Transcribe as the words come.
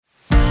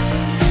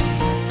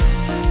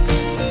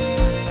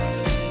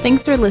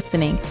Thanks for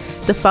listening.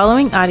 The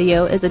following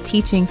audio is a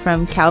teaching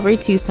from Calvary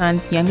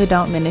Tucson's young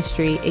adult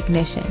ministry,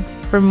 Ignition.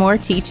 For more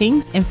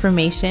teachings,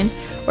 information,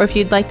 or if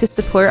you'd like to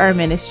support our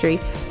ministry,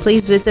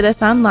 please visit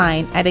us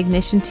online at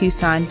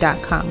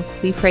ignitiontucson.com.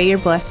 We pray you're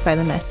blessed by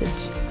the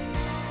message.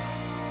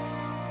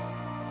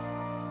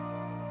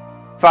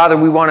 Father,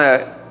 we want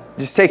to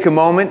just take a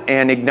moment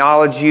and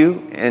acknowledge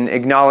you and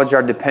acknowledge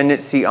our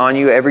dependency on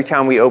you every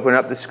time we open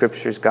up the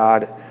scriptures,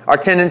 God. Our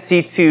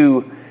tendency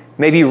to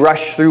maybe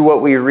rush through what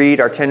we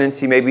read, our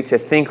tendency maybe to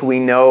think we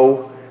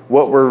know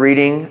what we're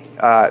reading,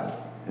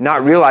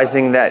 not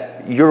realizing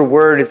that your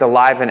word is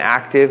alive and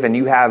active and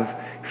you have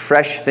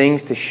fresh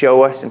things to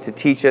show us and to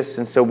teach us.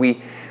 And so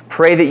we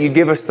pray that you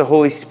give us the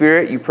Holy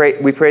Spirit.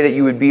 We pray that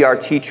you would be our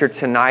teacher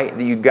tonight,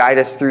 that you'd guide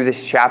us through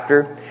this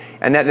chapter,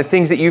 and that the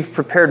things that you've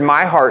prepared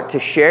my heart to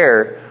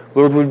share,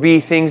 Lord, would be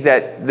things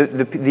that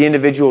the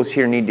individuals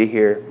here need to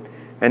hear,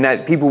 and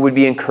that people would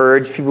be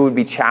encouraged, people would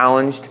be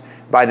challenged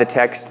by the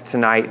text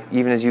tonight,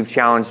 even as you've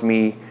challenged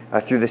me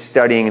through the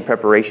studying and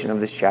preparation of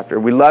this chapter.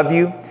 We love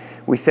you.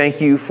 We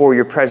thank you for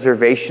your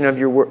preservation of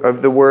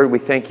the word. We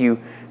thank you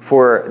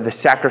for the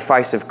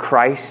sacrifice of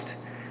Christ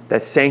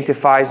that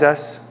sanctifies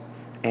us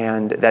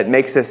and that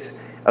makes us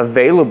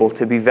available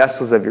to be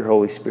vessels of your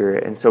Holy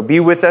Spirit. And so be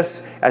with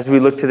us as we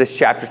look to this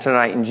chapter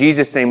tonight. In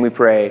Jesus' name we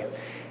pray.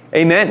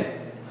 Amen.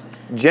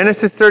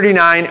 Genesis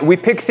 39, we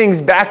pick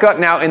things back up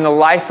now in the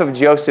life of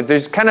Joseph.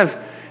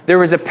 There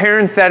was a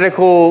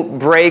parenthetical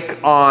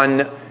break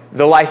on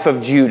the life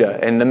of Judah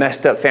and the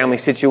messed up family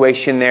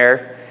situation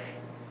there.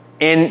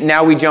 And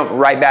now we jump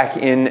right back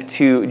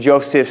into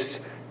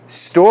Joseph's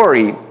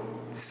story.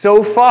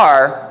 So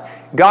far,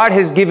 God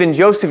has given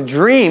Joseph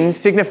dreams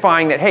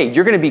signifying that, hey,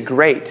 you're going to be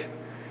great.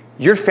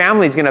 Your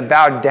family is going to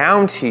bow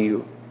down to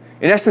you.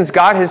 In essence,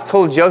 God has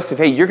told Joseph,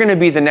 hey, you're going to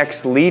be the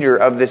next leader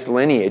of this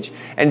lineage.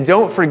 And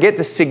don't forget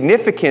the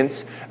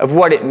significance of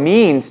what it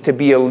means to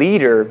be a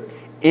leader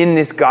in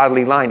this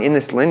godly line, in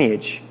this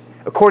lineage.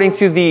 According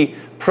to the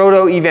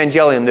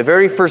Proto-Evangelium, the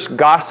very first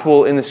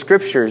gospel in the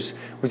scriptures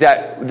was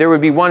that there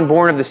would be one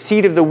born of the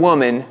seed of the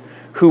woman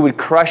who would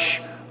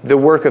crush the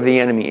work of the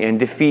enemy and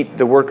defeat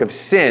the work of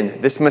sin.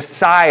 This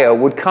Messiah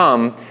would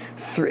come,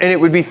 and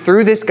it would be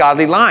through this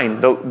godly line,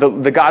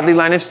 the godly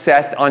line of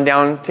Seth on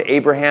down to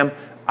Abraham,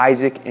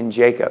 Isaac, and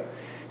Jacob.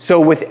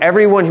 So with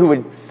everyone who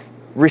would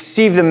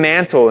receive the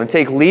mantle and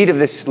take lead of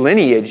this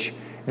lineage,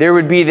 there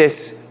would be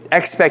this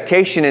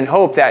expectation and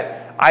hope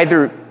that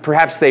either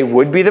perhaps they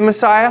would be the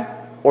Messiah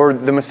or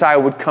the Messiah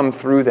would come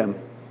through them.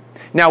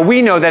 Now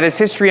we know that as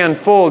history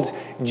unfolds,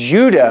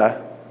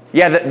 Judah,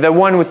 the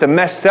one with the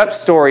messed up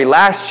story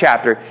last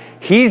chapter,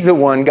 he's the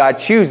one God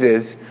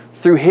chooses.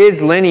 Through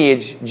his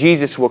lineage,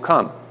 Jesus will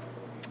come.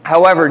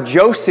 However,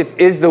 Joseph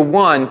is the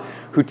one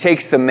who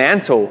takes the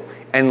mantle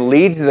and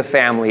leads the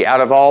family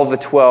out of all the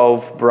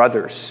 12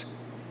 brothers.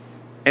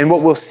 And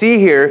what we'll see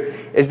here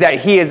is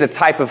that he is a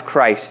type of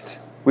Christ.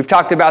 We've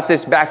talked about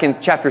this back in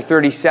chapter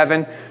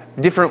 37,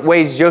 different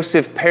ways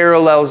Joseph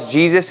parallels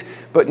Jesus,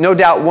 but no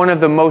doubt one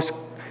of the most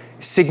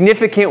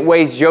significant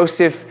ways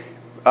Joseph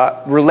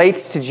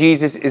relates to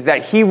Jesus is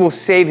that he will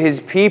save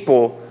his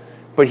people,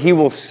 but he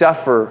will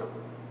suffer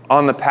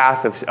on the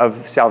path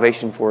of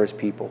salvation for his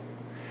people.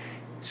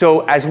 So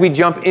as we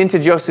jump into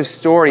Joseph's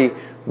story,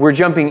 we're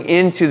jumping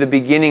into the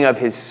beginning of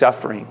his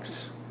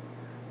sufferings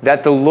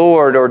that the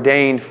Lord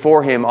ordained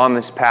for him on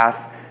this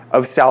path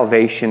of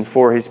salvation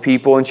for his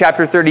people. In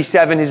chapter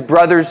 37, his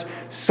brothers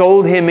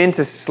sold him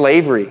into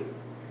slavery.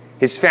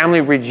 His family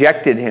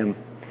rejected him.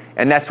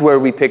 And that's where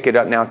we pick it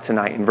up now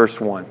tonight in verse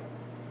 1.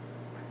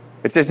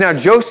 It says, "Now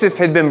Joseph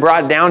had been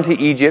brought down to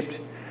Egypt,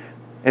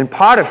 and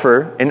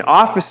Potiphar, an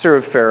officer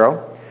of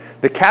Pharaoh,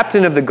 the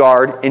captain of the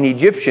guard, an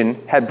Egyptian,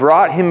 had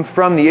bought him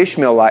from the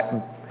Ishmaelites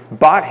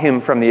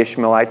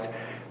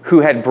who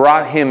had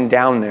brought him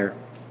down there."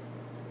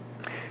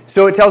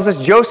 So it tells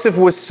us Joseph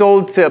was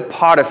sold to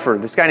Potiphar,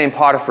 this guy named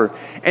Potiphar.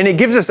 And it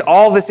gives us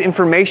all this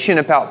information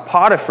about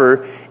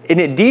Potiphar,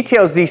 and it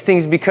details these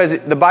things because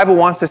the Bible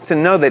wants us to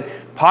know that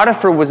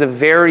Potiphar was a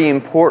very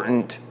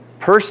important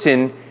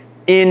person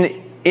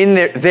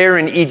there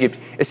in Egypt.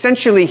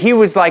 Essentially, he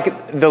was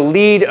like the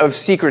lead of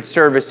secret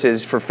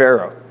services for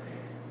Pharaoh,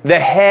 the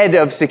head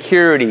of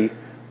security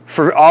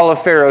for all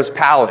of Pharaoh's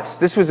palace.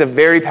 This was a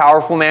very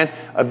powerful man,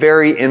 a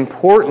very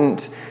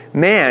important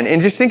man.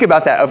 And just think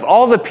about that. Of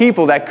all the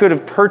people that could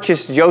have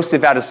purchased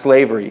Joseph out of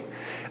slavery,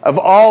 of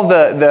all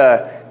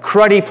the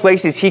cruddy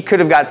places he could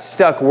have got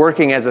stuck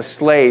working as a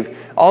slave,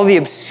 all the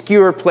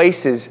obscure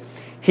places,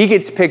 he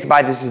gets picked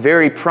by this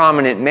very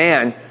prominent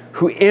man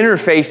who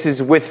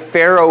interfaces with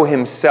Pharaoh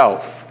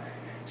himself.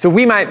 So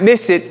we might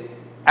miss it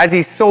as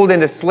he's sold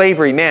into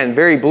slavery. Man,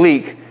 very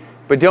bleak.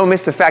 But don't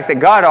miss the fact that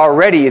God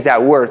already is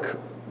at work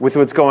with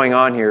what's going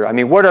on here. I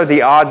mean, what are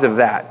the odds of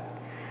that?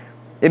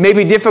 It may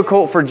be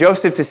difficult for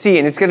Joseph to see,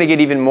 and it's going to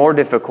get even more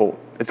difficult.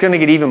 It's going to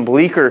get even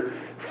bleaker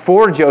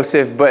for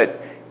Joseph,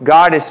 but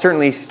God is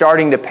certainly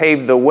starting to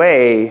pave the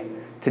way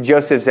to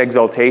Joseph's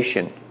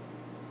exaltation,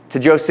 to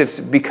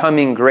Joseph's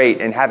becoming great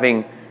and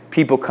having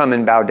people come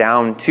and bow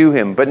down to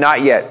him, but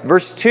not yet.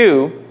 Verse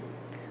 2,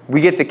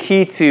 we get the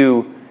key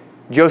to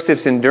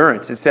Joseph's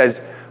endurance. It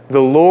says,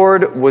 the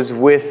Lord was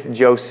with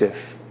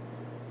Joseph.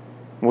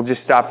 We'll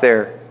just stop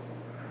there.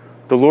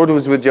 The Lord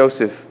was with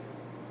Joseph.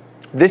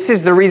 This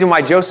is the reason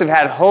why Joseph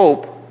had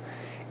hope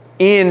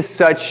in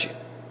such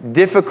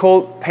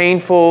difficult,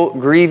 painful,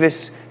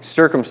 grievous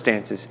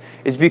circumstances.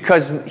 Is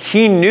because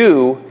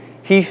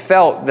he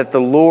felt that the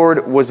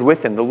Lord was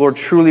with him. The Lord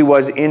truly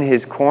was in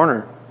his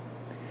corner.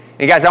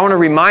 And guys, I want to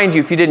remind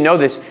you, if you didn't know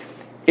this,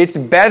 it's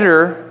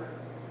better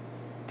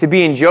to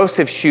be in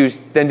Joseph's shoes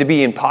than to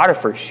be in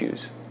Potiphar's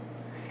shoes.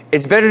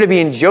 It's better to be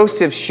in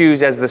Joseph's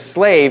shoes as the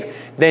slave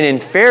than in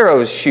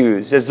Pharaoh's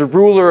shoes as the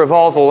ruler of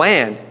all the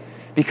land.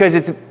 Because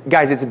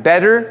it's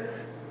better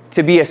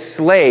to be a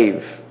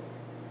slave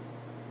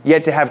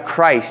yet to have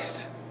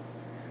Christ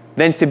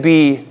than to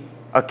be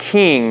a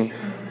king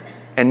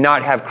and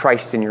not have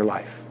Christ in your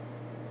life.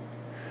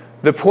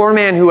 The poor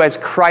man who has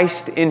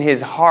Christ in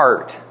his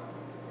heart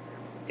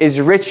is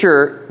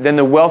richer than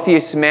the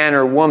wealthiest man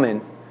or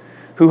woman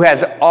who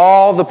has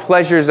all the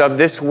pleasures of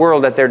this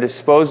world at their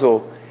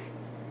disposal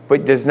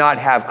but does not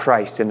have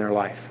Christ in their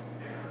life,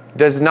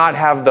 does not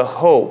have the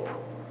hope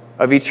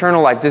of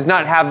eternal life, does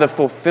not have the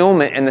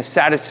fulfillment and the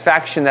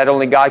satisfaction that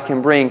only God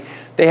can bring.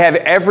 They have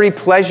every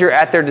pleasure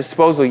at their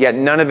disposal, yet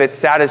none of it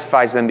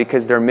satisfies them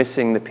because they're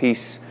missing the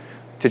piece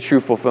to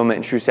true fulfillment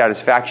and true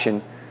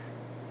satisfaction.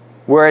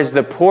 Whereas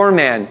the poor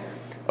man,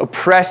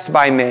 oppressed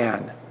by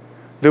man,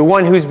 the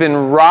one who's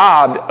been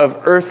robbed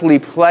of earthly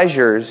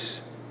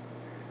pleasures,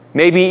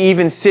 maybe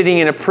even sitting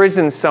in a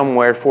prison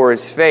somewhere for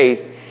his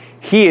faith,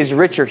 he is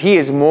richer, he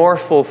is more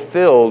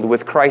fulfilled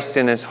with Christ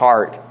in his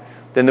heart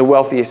than the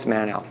wealthiest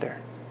man out there.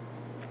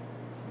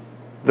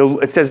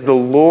 It says the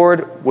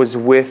Lord was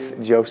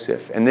with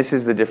Joseph, and this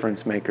is the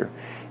difference maker.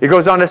 It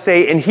goes on to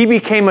say, and he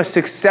became a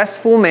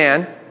successful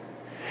man,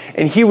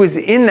 and he was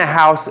in the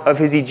house of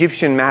his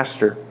Egyptian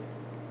master.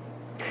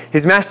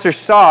 His master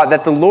saw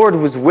that the Lord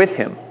was with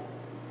him.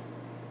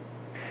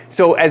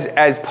 So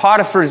as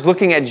Potiphar is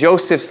looking at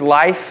Joseph's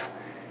life,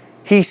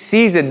 he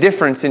sees a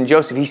difference in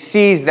Joseph. He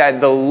sees that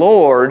the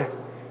Lord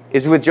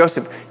is with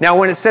Joseph. Now,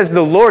 when it says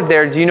the Lord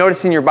there, do you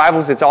notice in your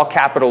Bibles it's all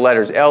capital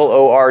letters,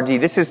 L-O-R-D.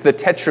 This is the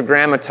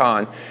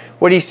Tetragrammaton.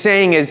 What he's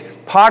saying is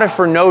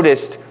Potiphar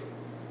noticed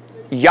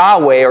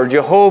Yahweh or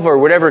Jehovah or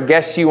whatever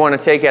guess you want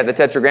to take at the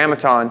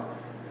Tetragrammaton,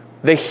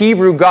 the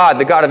Hebrew God,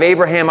 the God of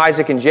Abraham,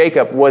 Isaac, and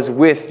Jacob, was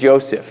with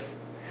Joseph.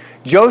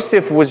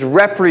 Joseph was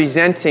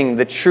representing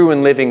the true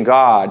and living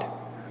God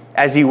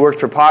as he worked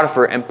for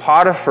Potiphar, and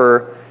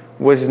Potiphar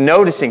was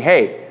noticing,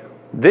 hey,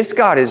 this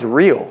God is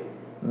real.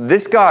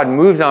 This God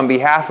moves on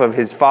behalf of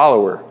his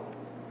follower.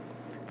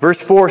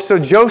 Verse 4, so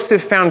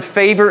Joseph found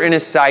favor in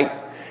his sight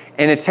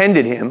and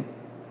attended him,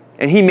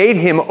 and he made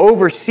him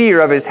overseer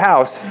of his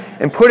house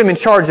and put him in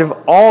charge of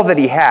all that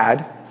he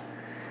had.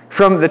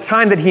 From the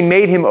time that he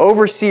made him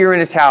overseer in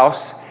his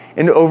house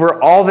and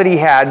over all that he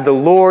had, the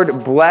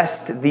Lord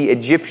blessed the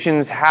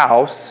Egyptian's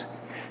house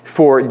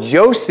for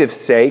Joseph's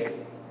sake.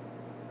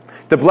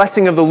 The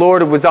blessing of the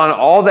Lord was on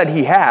all that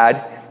he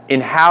had in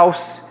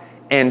house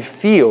and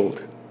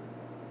field.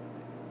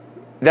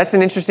 That's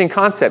an interesting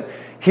concept.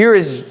 Here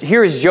is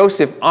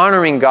Joseph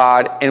honoring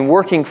God and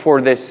working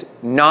for this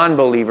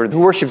non-believer who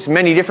worships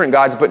many different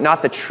gods, but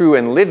not the true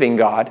and living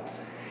God.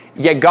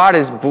 Yet God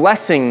is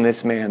blessing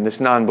this man, this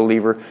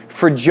non-believer,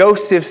 for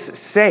Joseph's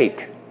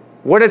sake.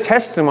 What a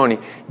testimony.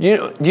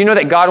 Do you know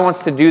that God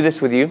wants to do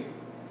this with you?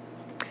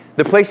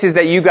 The places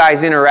that you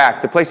guys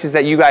interact, the places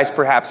that you guys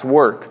perhaps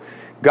work,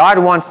 God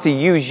wants to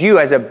use you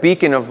as a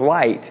beacon of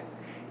light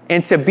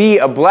and to be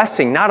a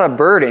blessing, not a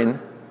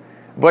burden,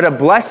 but a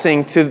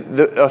blessing to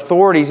the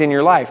authorities in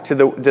your life, to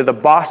the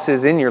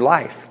bosses in your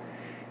life.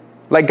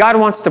 Like God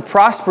wants to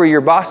prosper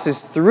your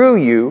bosses through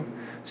you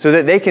so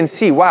that they can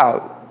see,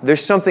 wow,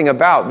 there's something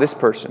about this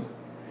person.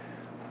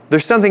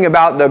 There's something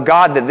about the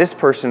God that this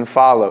person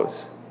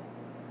follows.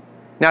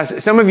 Now,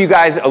 some of you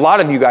guys, a lot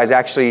of you guys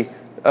actually,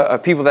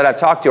 people that I've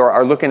talked to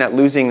are looking at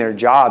losing their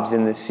jobs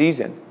in this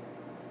season.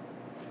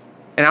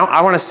 And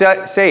I want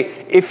to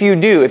say, if you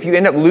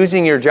end up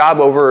losing your job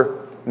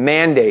over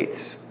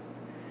mandates,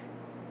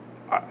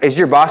 is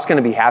your boss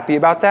going to be happy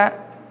about that?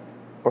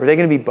 Or are they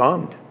going to be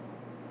bummed?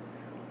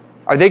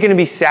 Are they going to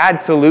be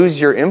sad to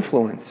lose your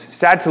influence?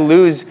 Sad to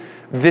lose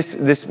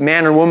this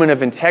man or woman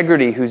of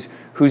integrity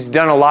who's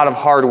done a lot of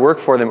hard work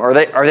for them? Or are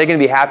they going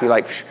to be happy?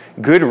 Like,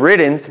 good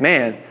riddance,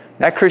 man.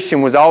 That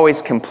Christian was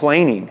always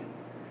complaining.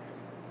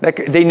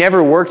 They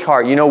never worked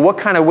hard. You know, what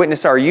kind of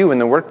witness are you in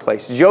the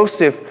workplace?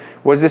 Joseph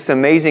was this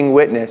amazing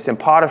witness, and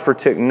Potiphar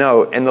took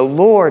note, and the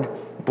Lord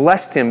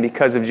blessed him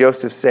because of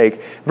Joseph's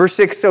sake. Verse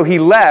 6, so he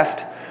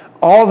left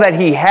all that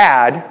he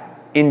had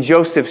in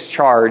Joseph's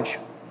charge,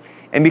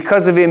 and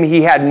because of him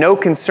he had no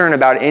concern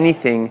about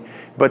anything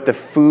but the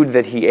food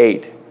that he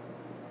ate.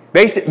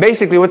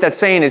 Basically what that's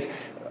saying is,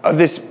 of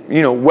this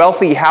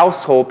wealthy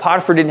household,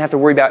 Potiphar didn't have to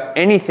worry about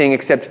anything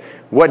except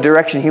what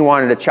direction he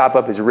wanted to chop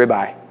up his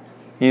ribeye,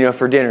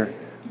 for dinner.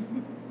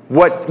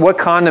 What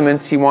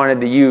condiments he wanted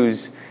to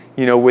use,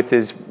 with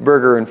his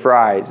burger and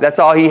fries. That's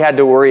all he had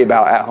to worry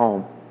about at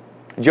home.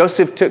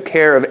 Joseph took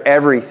care of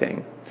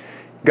everything.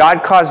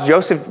 God caused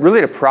Joseph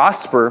really to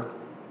prosper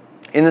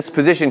in this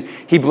position.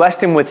 He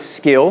blessed him with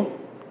skill.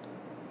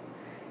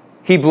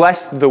 He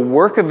blessed the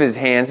work of his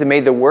hands and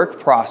made the work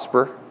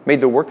prosper,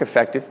 made the work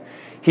effective.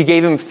 He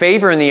gave him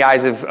favor in the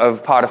eyes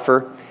of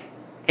Potiphar,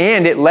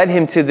 and it led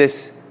him to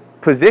this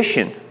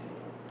position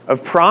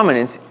of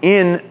prominence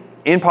in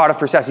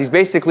Potiphar's house. He's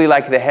basically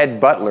like the head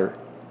butler.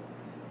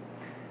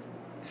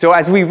 So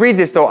as we read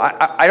this, though,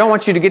 I don't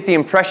want you to get the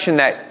impression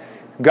that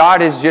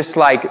God is just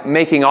like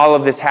making all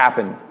of this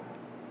happen.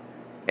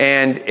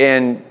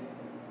 And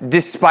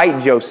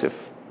despite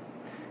Joseph,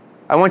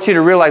 I want you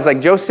to realize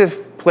like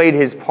Joseph played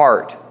his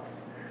part.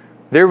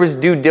 There was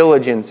due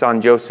diligence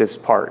on Joseph's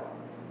part.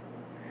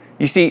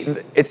 You see,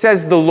 it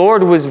says the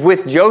Lord was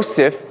with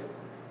Joseph,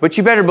 but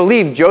you better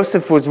believe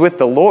Joseph was with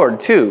the Lord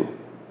too.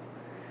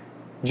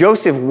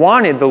 Joseph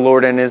wanted the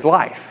Lord in his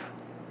life,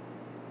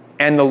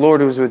 and the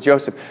Lord was with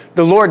Joseph.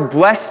 The Lord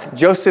blessed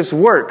Joseph's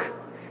work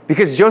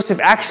because Joseph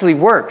actually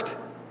worked.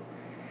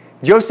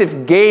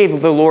 Joseph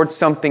gave the Lord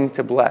something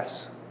to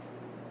bless.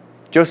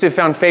 Joseph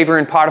found favor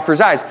in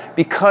Potiphar's eyes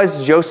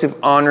because Joseph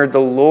honored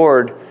the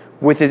Lord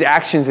with his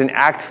actions and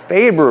acted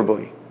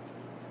favorably.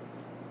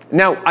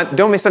 Now,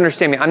 don't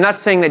misunderstand me. I'm not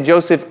saying that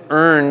Joseph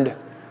earned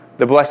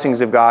the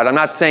blessings of God. I'm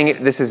not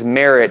saying this is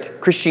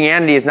merit.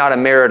 Christianity is not a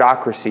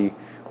meritocracy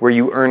where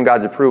you earn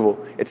God's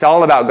approval. It's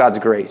all about God's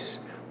grace.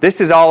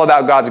 This is all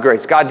about God's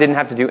grace. God didn't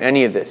have to do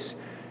any of this.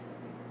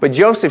 But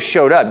Joseph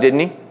showed up, didn't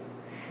he?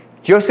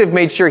 Joseph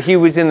made sure he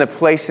was in the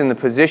place and the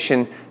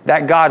position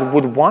that God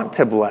would want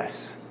to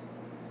bless,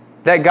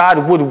 that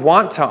God would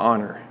want to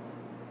honor.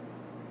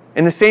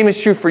 And the same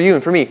is true for you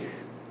and for me.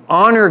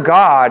 Honor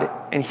God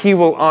and He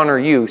will honor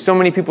you. So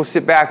many people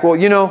sit back, well,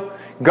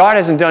 God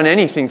hasn't done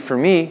anything for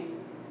me.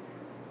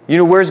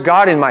 Where's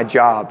God in my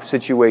job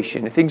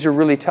situation? Things are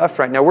really tough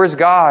right now. Where's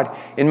God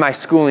in my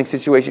schooling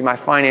situation, my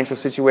financial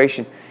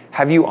situation?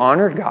 Have you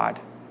honored God?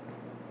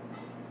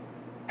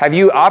 Have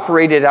you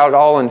operated out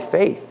all in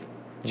faith?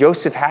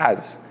 Joseph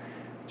has.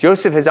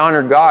 Joseph has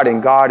honored God,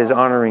 and God is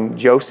honoring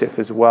Joseph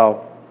as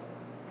well.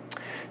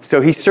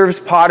 So he serves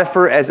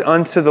Potiphar as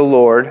unto the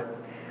Lord,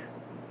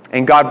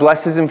 and God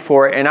blesses him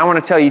for it. And I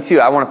want to tell you too,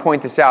 I want to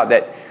point this out,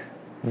 that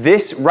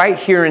this right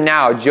here and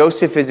now,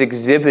 Joseph is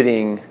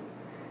exhibiting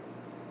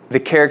the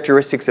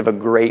characteristics of a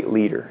great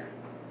leader.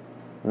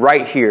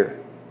 Right here.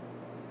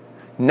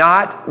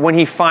 Not when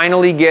he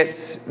finally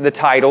gets the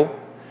title,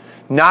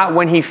 not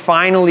when he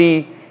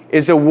finally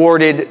is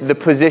awarded the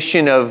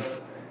position of,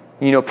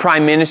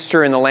 prime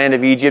minister in the land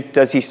of Egypt,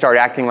 does he start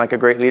acting like a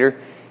great leader.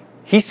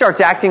 He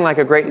starts acting like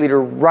a great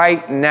leader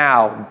right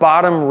now,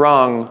 bottom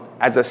rung,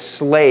 as a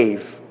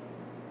slave.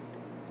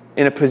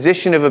 In a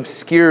position of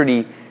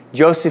obscurity,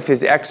 Joseph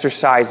is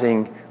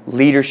exercising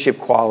leadership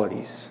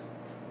qualities.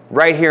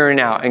 Right here and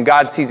now, and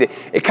God sees it.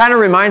 It kind of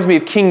reminds me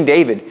of King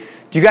David.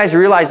 Do you guys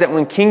realize that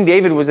when King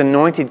David was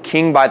anointed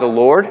king by the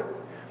Lord,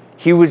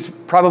 he was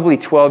probably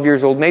 12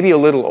 years old, maybe a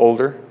little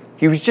older.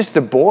 He was just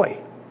a boy.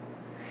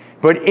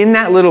 But in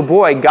that little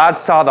boy, God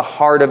saw the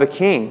heart of a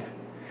king.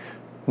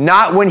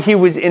 Not when he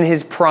was in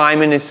his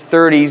prime, in his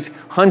 30s,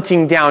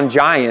 hunting down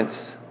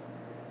giants,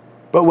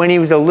 but when he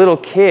was a little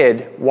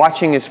kid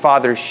watching his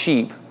father's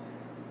sheep.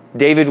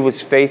 David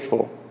was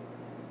faithful.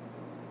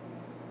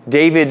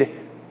 David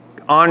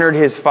honored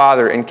his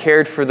father and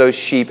cared for those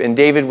sheep, and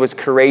David was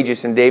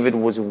courageous, and David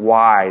was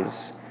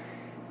wise.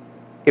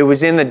 It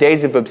was in the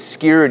days of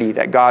obscurity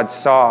that God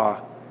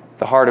saw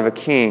the heart of a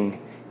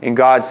king, and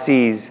God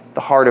sees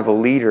the heart of a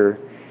leader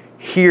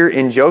here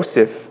in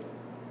Joseph.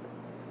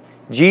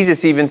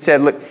 Jesus even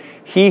said, look,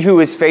 he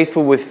who is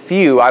faithful with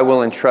few, I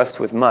will entrust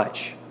with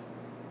much.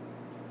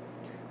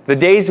 The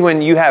days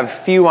when you have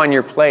few on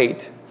your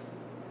plate,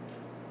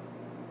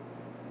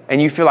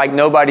 and you feel like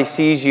nobody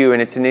sees you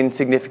and it's an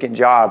insignificant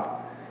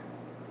job,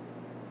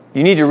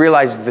 you need to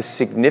realize the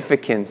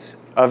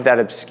significance of that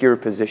obscure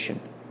position.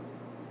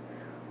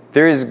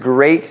 There is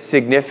great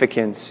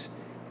significance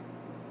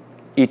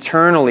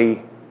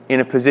eternally in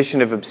a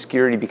position of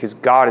obscurity because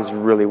God is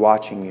really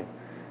watching you.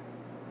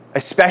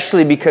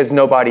 Especially because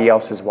nobody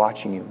else is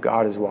watching you.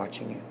 God is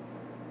watching you.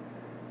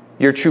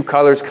 Your true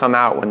colors come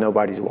out when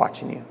nobody's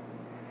watching you.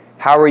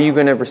 How are you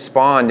going to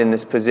respond in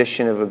this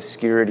position of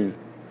obscurity?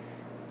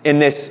 In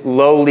this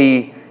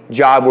lowly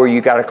job where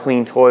you got to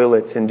clean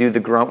toilets and do the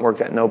grunt work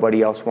that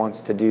nobody else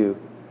wants to do?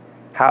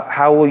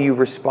 How will you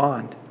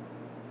respond?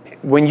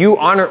 When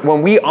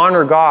we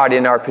honor God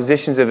in our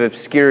positions of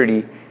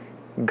obscurity,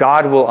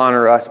 God will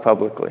honor us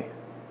publicly.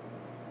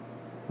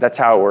 That's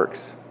how it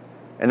works.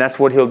 And that's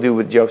what He'll do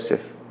with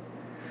Joseph.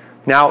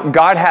 Now,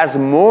 God has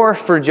more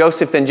for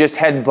Joseph than just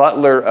head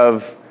butler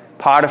of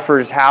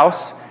Potiphar's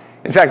house.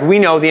 In fact, we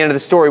know the end of the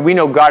story. We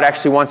know God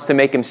actually wants to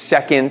make him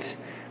second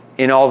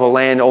in all the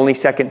land, only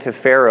second to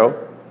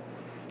Pharaoh.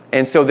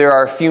 And so there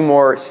are a few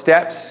more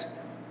steps,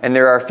 and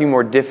there are a few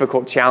more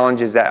difficult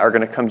challenges that are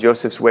going to come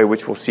Joseph's way,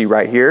 which we'll see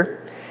right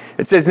here.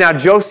 It says, now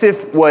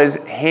Joseph was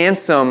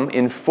handsome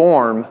in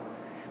form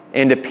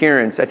and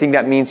appearance. I think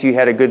that means he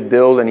had a good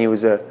build and he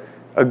was a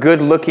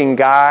good-looking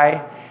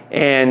guy,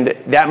 and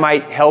that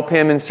might help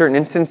him in certain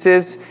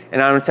instances.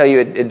 And I'm going to tell you,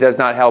 it does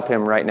not help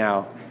him right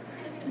now.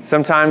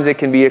 Sometimes it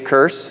can be a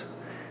curse,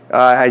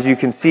 as you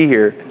can see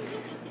here.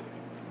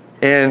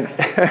 And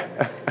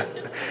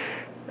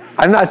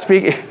I'm not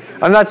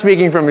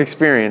speaking from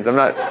experience.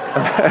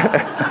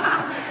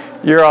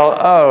 You're all,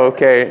 oh,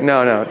 okay.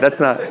 No,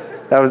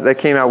 that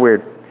came out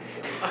weird.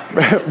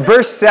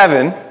 Verse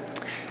 7,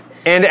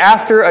 and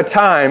after a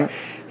time,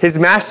 his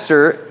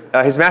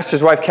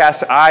master's wife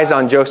cast eyes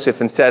on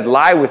Joseph and said,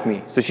 lie with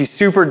me. So she's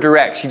super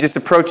direct. She just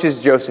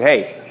approaches Joseph.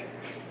 Hey.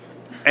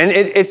 And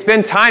it's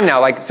been time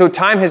now. So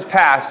time has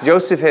passed.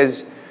 Joseph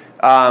has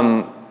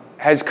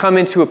come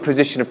into a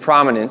position of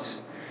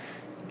prominence.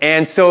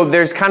 And so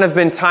there's kind of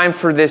been time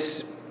for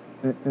this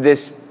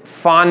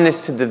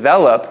fondness to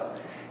develop.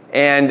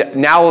 And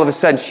now all of a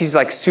sudden she's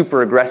like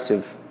super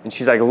aggressive. And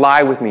she's like,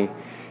 lie with me.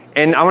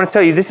 And I want to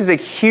tell you, this is a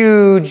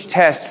huge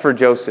test for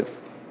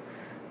Joseph.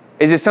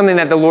 Is it something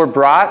that the Lord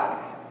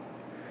brought?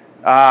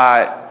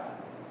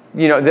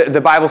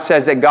 The Bible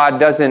says that God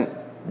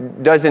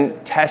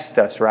doesn't test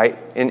us, right?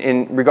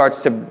 In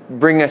regards to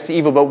bring us to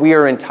evil, but we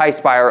are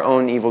enticed by our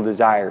own evil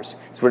desires.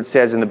 That's what it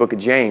says in the book of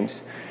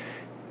James.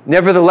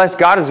 Nevertheless,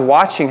 God is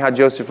watching how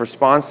Joseph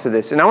responds to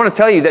this. And I want to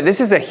tell you that this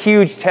is a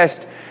huge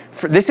test.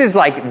 This is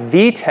like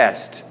the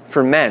test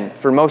for men,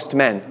 for most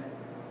men.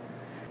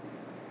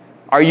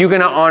 Are you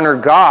going to honor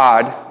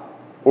God,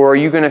 or are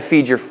you going to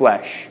feed your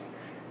flesh?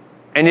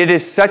 And it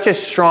is such a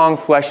strong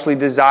fleshly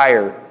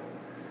desire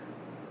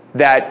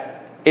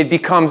that it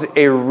becomes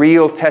a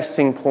real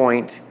testing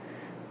point.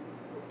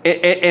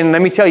 And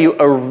let me tell you,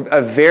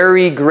 a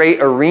very great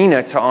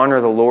arena to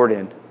honor the Lord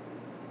in.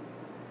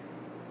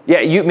 Yeah,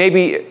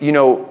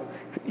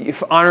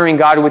 if honoring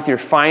God with your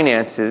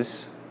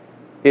finances,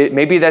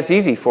 maybe that's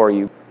easy for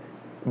you.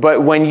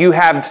 But when you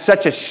have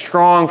such a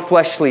strong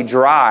fleshly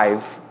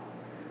drive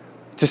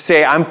to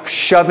say, I'm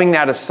shoving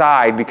that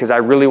aside because I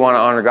really want to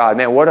honor God.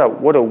 Man, what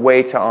a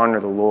way to honor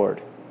the Lord.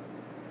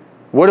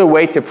 What a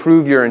way to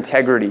prove your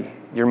integrity,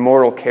 your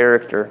moral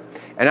character.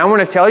 And I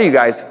want to tell you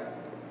guys,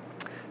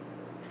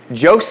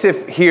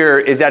 Joseph here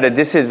is at a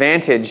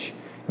disadvantage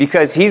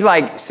because he's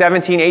like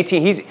 17,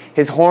 18.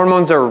 His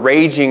hormones are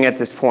raging at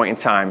this point in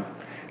time.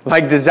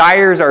 Like,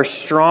 desires are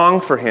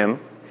strong for him.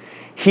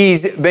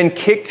 He's been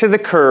kicked to the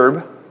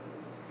curb.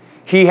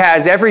 He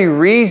has every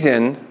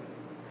reason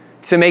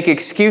to make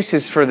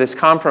excuses for this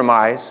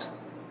compromise.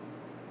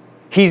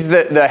 He's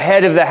the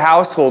head of the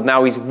household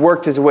now. He's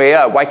worked his way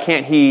up. Why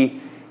can't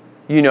he,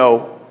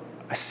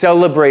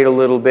 celebrate a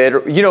little bit? Or,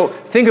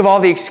 think of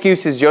all the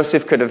excuses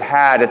Joseph could have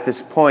had at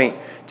this point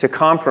to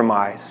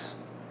compromise.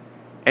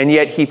 And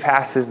yet he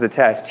passes the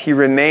test. He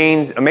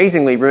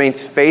amazingly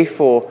remains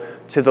faithful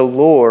to the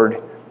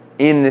Lord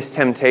in this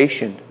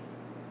temptation.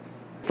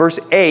 Verse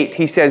 8,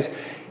 he says,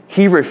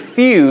 he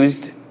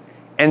refused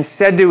and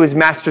said to his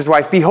master's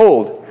wife,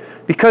 behold,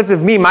 because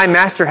of me, my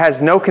master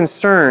has no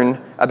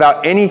concern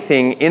about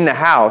anything in the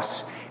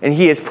house, and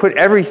he has put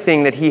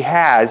everything that he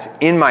has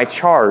in my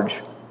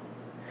charge.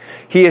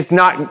 He is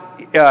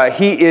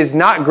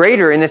not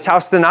greater in this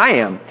house than I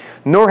am,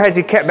 nor has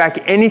he kept back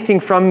anything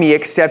from me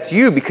except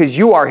you, because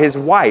you are his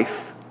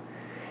wife.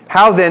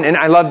 How then, and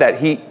I love that,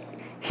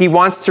 he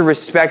wants to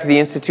respect the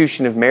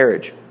institution of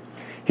marriage.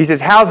 He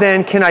says, how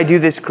then can I do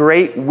this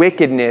great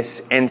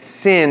wickedness and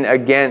sin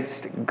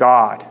against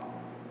God?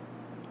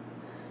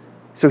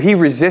 So he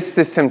resists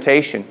this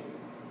temptation.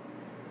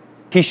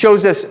 He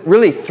shows us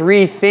really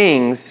three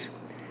things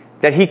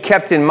that he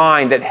kept in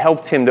mind that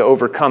helped him to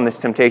overcome this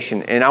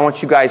temptation. And I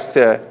want you guys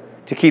to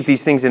keep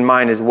these things in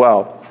mind as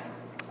well.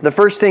 The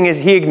first thing is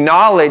he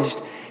acknowledged,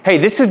 hey,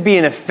 this would be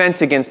an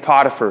offense against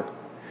Potiphar.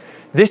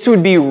 This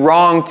would be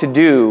wrong to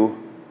do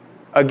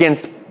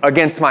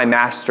against my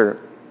master.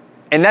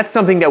 And that's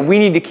something that we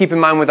need to keep in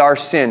mind with our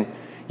sin.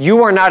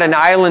 You are not an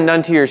island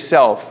unto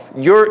yourself.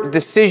 Your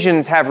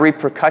decisions have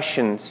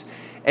repercussions.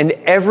 And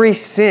every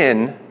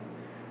sin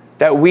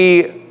that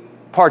we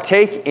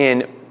partake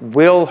in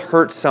will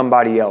hurt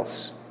somebody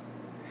else.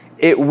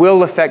 It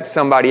will affect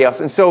somebody else.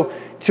 And so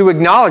to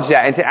acknowledge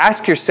that and to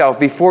ask yourself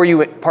before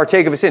you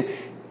partake of a sin,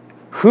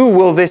 who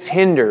will this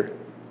hinder?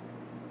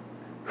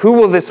 Who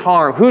will this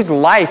harm? Whose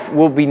life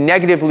will be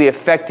negatively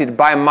affected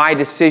by my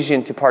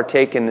decision to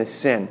partake in this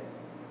sin?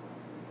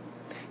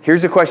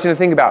 Here's a question to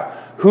think about.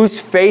 Whose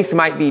faith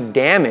might be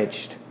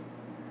damaged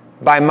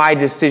by my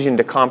decision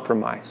to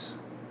compromise?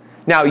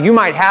 Now, you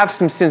might have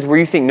some sins where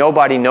you think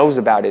nobody knows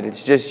about it.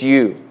 It's just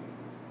you.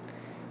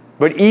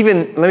 But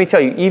let me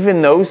tell you,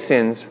 even those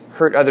sins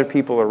hurt other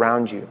people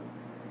around you.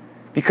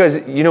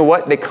 Because you know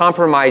what? They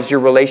compromise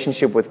your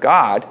relationship with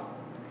God.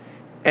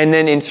 And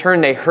then in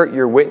turn, they hurt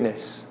your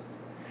witness.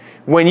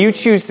 When you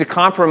choose to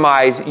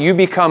compromise, you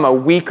become a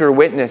weaker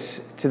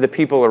witness to the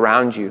people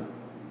around you.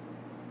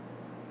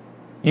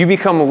 You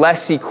become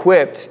less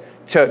equipped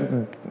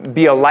to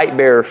be a light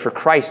bearer for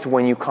Christ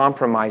when you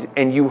compromise.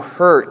 And you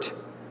hurt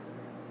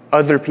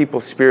other people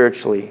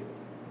spiritually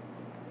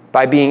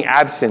by being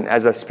absent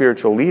as a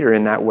spiritual leader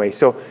in that way.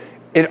 So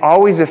It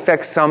always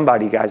affects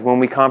somebody, guys, when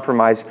we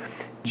compromise.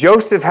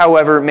 Joseph,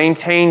 however,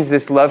 maintains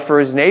this love for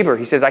his neighbor.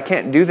 He says, I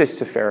can't do this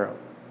to Pharaoh.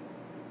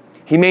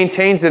 He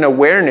maintains an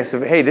awareness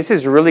of, hey, this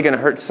is really going to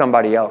hurt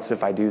somebody else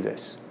if I do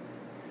this.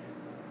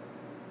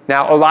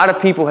 Now, a lot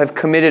of people have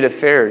committed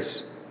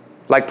affairs,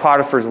 like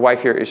Potiphar's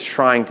wife here is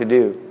trying to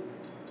do.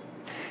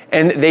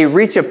 And they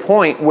reach a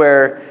point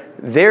where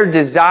their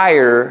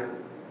desire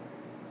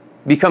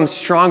becomes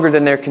stronger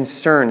than their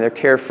concern, their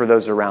care for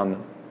those around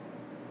them.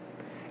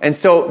 And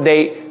so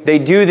they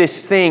do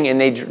this thing and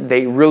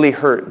they really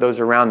hurt those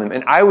around them.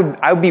 And I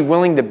would be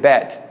willing to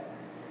bet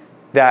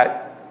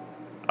that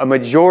a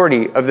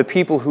majority of the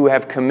people who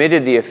have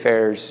committed the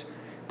affairs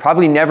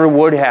probably never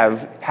would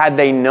have had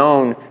they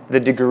known the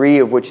degree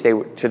of which they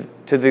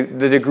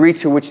the degree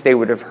to which they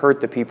would have hurt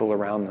the people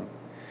around them.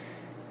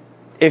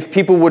 If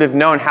people would have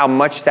known how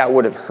much that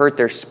would have hurt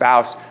their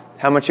spouse,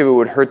 how much of it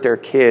would hurt their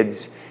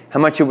kids, how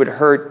much it would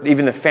hurt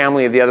even the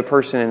family of the other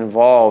person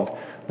involved,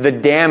 the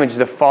damage,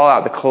 the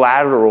fallout, the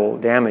collateral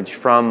damage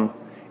from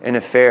an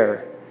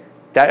affair,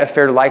 that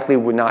affair likely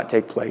would not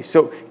take place.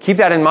 So keep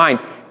that in mind.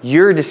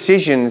 Your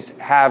decisions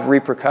have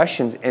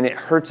repercussions and it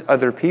hurts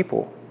other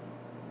people.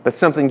 That's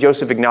something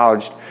Joseph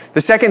acknowledged.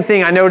 The second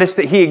thing I noticed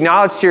that he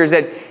acknowledged here is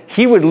that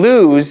he would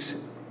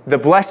lose the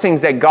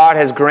blessings that God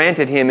has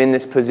granted him in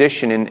this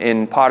position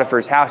in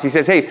Potiphar's house. He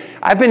says, hey,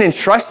 I've been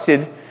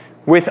entrusted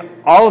with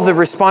all of the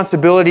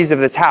responsibilities of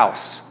this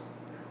house.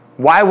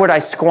 Why would I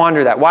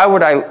squander that? Why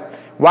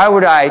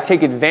would I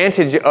take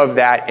advantage of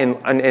that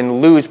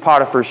and lose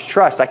Potiphar's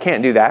trust? I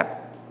can't do that.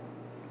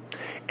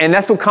 And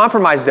that's what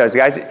compromise does,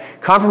 guys.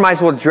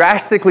 Compromise will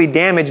drastically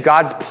damage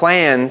God's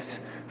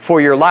plans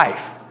for your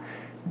life.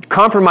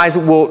 Compromise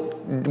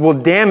will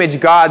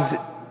damage God's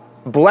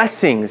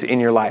blessings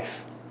in your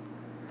life.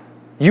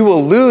 You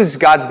will lose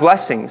God's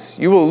blessings.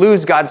 You will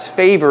lose God's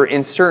favor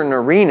in certain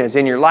arenas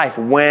in your life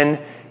when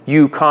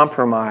you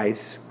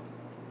compromise.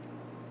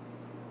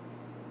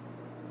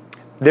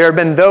 There have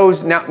been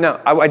those, now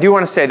I do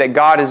want to say that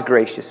God is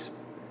gracious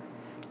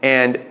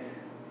and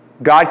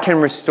God can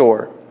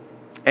restore.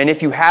 And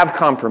if you have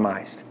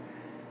compromised,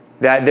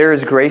 that there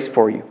is grace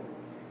for you.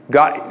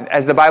 God,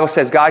 as the Bible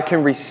says, God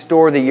can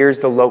restore the years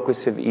the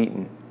locusts have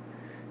eaten.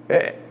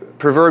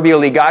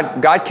 Proverbially,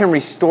 God can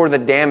restore the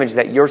damage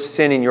that your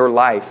sin in your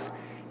life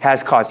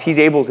has caused. He's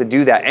able to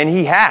do that, and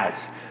He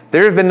has.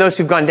 There have been those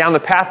who've gone down the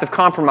path of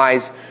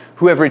compromise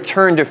who have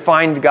returned to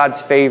find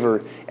God's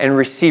favor and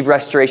receive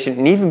restoration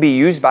and even be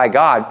used by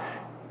God.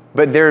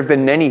 But there have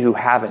been many who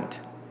haven't.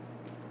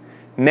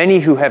 Many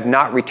who have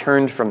not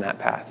returned from that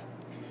path.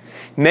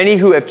 Many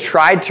who have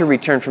tried to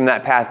return from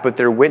that path, but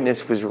their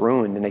witness was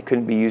ruined and they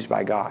couldn't be used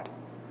by God.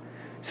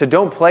 So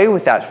don't play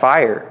with that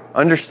fire.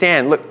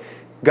 Understand, look,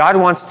 God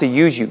wants to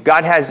use you.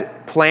 God has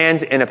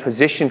plans and a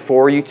position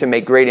for you to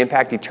make great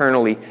impact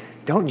eternally.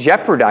 Don't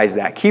jeopardize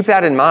that. Keep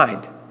that in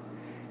mind.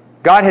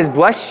 God has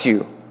blessed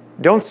you.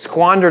 Don't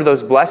squander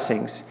those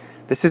blessings.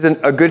 This is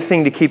a good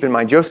thing to keep in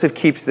mind. Joseph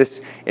keeps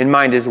this in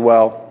mind as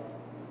well.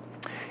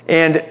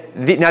 And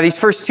now these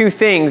first two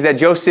things that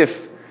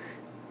Joseph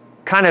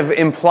kind of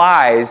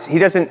implies, he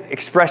doesn't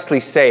expressly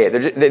say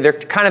it. They're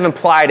kind of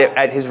implied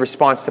at his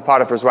response to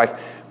Potiphar's wife.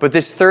 But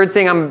this third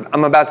thing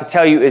I'm about to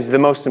tell you is the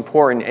most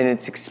important, and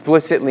it's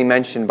explicitly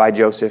mentioned by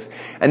Joseph.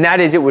 And that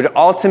is, it would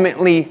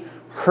ultimately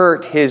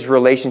hurt his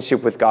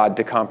relationship with God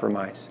to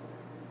compromise.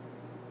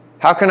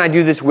 How can I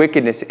do this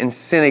wickedness and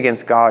sin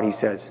against God, he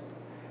says.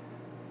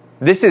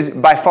 This is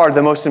by far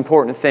the most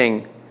important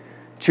thing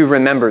to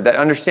remember, that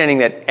understanding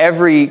that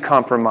every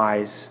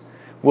compromise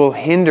will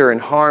hinder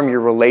and harm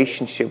your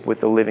relationship with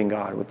the living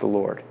God, with the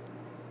Lord.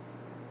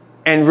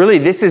 And really,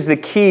 this is the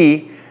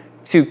key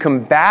to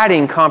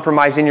combating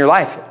compromise in your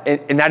life,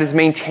 and that is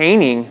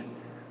maintaining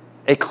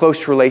a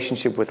close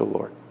relationship with the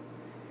Lord.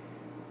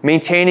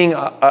 Maintaining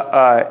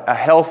a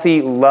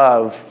healthy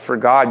love for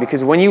God,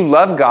 because when you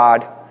love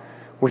God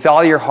with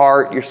all your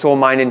heart, your soul,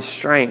 mind, and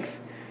strength,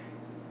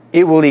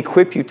 it will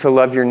equip you to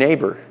love your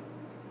neighbor,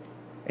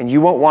 and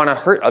you won't want to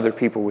hurt other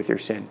people with your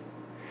sin.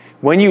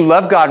 When you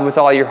love God with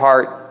all your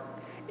heart,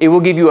 it will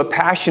give you a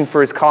passion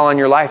for His call on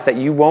your life that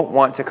you won't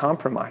want to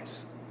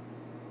compromise.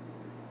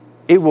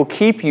 It will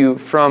keep you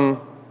from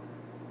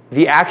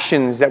the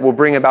actions that will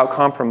bring about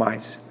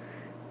compromise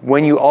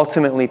when you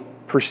ultimately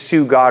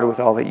pursue God with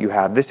all that you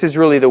have. This is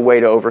really the way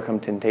to overcome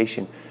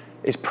temptation,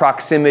 is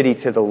proximity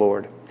to the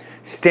Lord.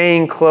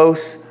 Staying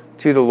close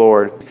to the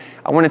Lord.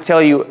 I want to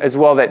tell you as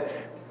well that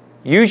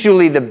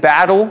usually the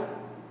battle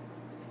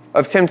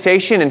of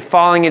temptation and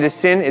falling into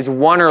sin is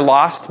won or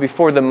lost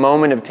before the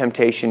moment of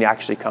temptation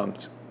actually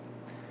comes.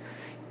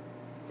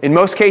 In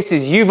most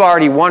cases, you've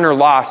already won or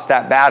lost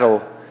that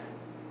battle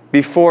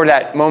before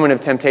that moment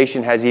of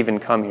temptation has even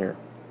come here.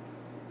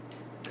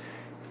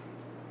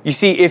 You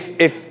see,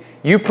 if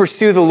you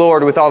pursue the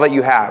Lord with all that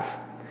you have,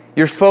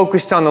 you're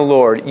focused on the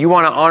Lord, you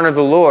want to honor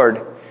the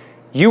Lord,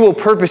 you will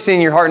purpose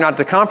in your heart not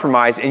to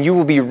compromise, and you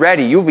will be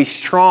ready, you will be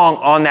strong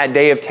on that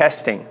day of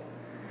testing.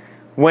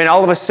 When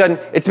all of a sudden,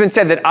 it's been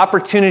said that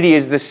opportunity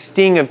is the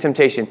sting of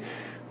temptation.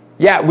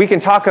 Yeah, we can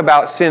talk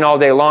about sin all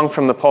day long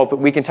from the pulpit.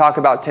 We can talk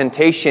about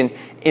temptation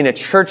in a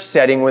church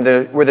setting where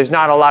there's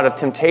not a lot of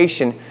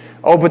temptation.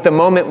 Oh, but the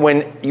moment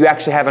when you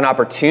actually have an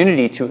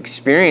opportunity to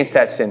experience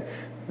that sin,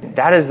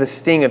 that is the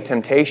sting of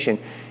temptation.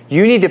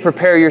 You need to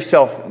prepare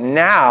yourself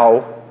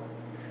now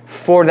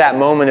for that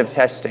moment of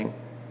testing.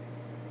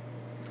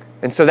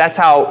 And so that's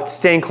how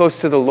staying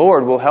close to the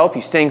Lord will help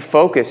you, staying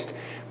focused,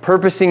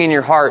 purposing in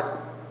your heart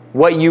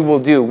what you will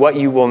do, what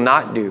you will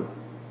not do,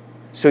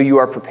 so you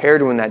are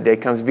prepared when that day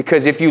comes.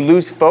 Because if you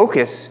lose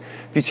focus,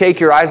 if you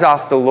take your eyes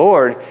off the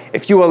Lord,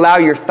 if you allow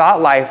your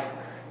thought life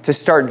to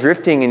start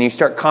drifting and you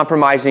start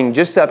compromising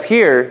just up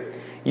here,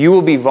 you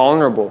will be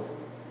vulnerable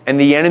and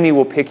the enemy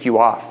will pick you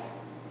off.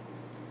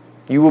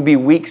 You will be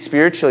weak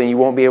spiritually and you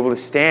won't be able to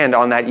stand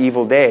on that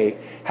evil day,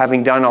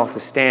 having done all to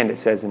stand, it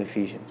says in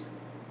Ephesians.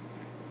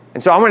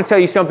 And so I'm going to tell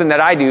you something that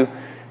I do.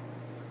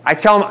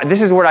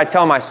 This is what I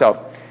tell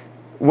myself.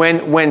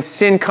 When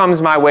sin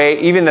comes my way,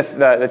 even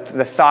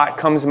the thought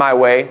comes my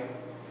way,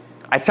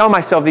 I tell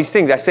myself these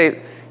things. I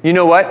say, you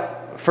know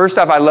what? First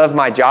off, I love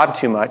my job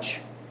too much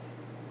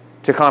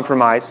to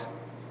compromise.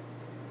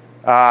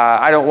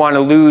 I don't want to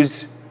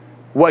lose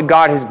what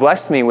God has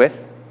blessed me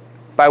with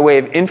by way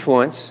of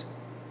influence.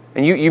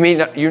 And you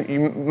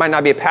might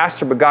not be a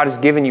pastor, but God has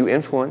given you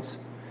influence.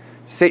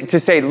 To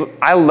say,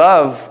 I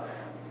love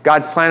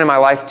God's plan in my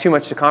life too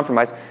much to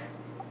compromise.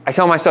 I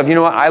tell myself, you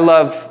know what? I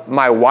love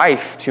my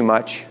wife too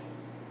much.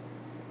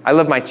 I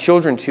love my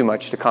children too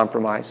much to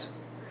compromise.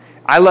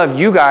 I love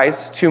you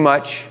guys too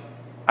much.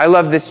 I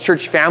love this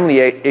church family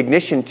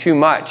Ignition too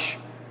much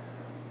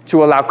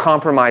to allow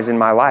compromise in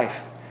my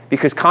life.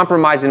 Because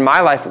compromise in my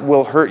life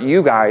will hurt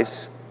you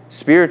guys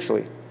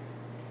spiritually.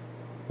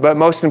 But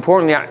most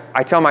importantly,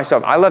 I tell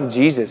myself, I love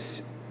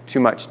Jesus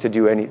too much to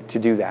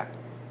do that.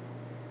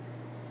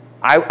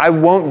 I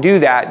won't do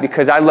that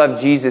because I love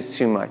Jesus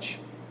too much.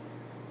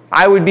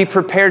 I would be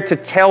prepared to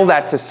tell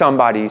that to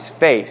somebody's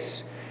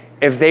face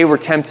if they were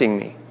tempting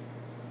me.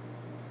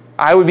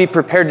 I would be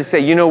prepared to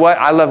say, you know what?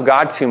 I love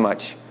God too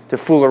much to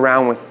fool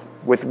around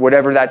with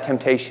whatever that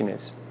temptation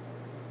is.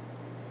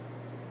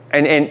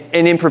 And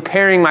in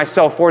preparing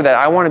myself for that,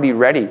 I want to be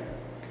ready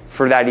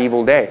for that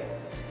evil day.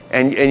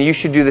 And you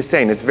should do the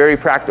same. It's a very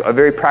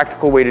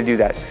practical way to do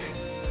that.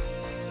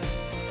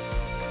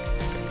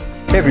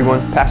 Hey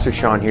everyone, Pastor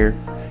Sean here.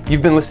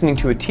 You've been listening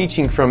to a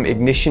teaching from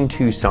Ignition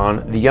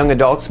Tucson, the young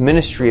adults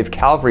ministry of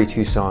Calvary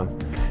Tucson.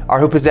 Our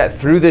hope is that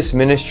through this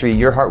ministry,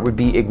 your heart would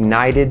be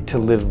ignited to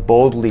live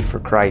boldly for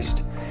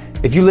Christ.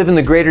 If you live in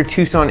the greater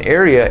Tucson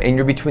area and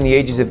you're between the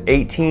ages of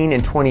 18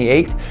 and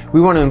 28,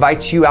 we want to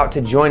invite you out to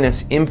join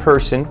us in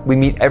person. We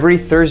meet every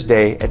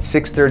Thursday at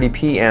 6:30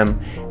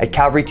 p.m. at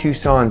Calvary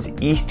Tucson's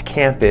East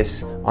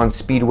Campus on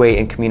Speedway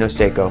in Camino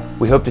Seco.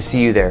 We hope to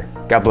see you there.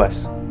 God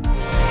bless.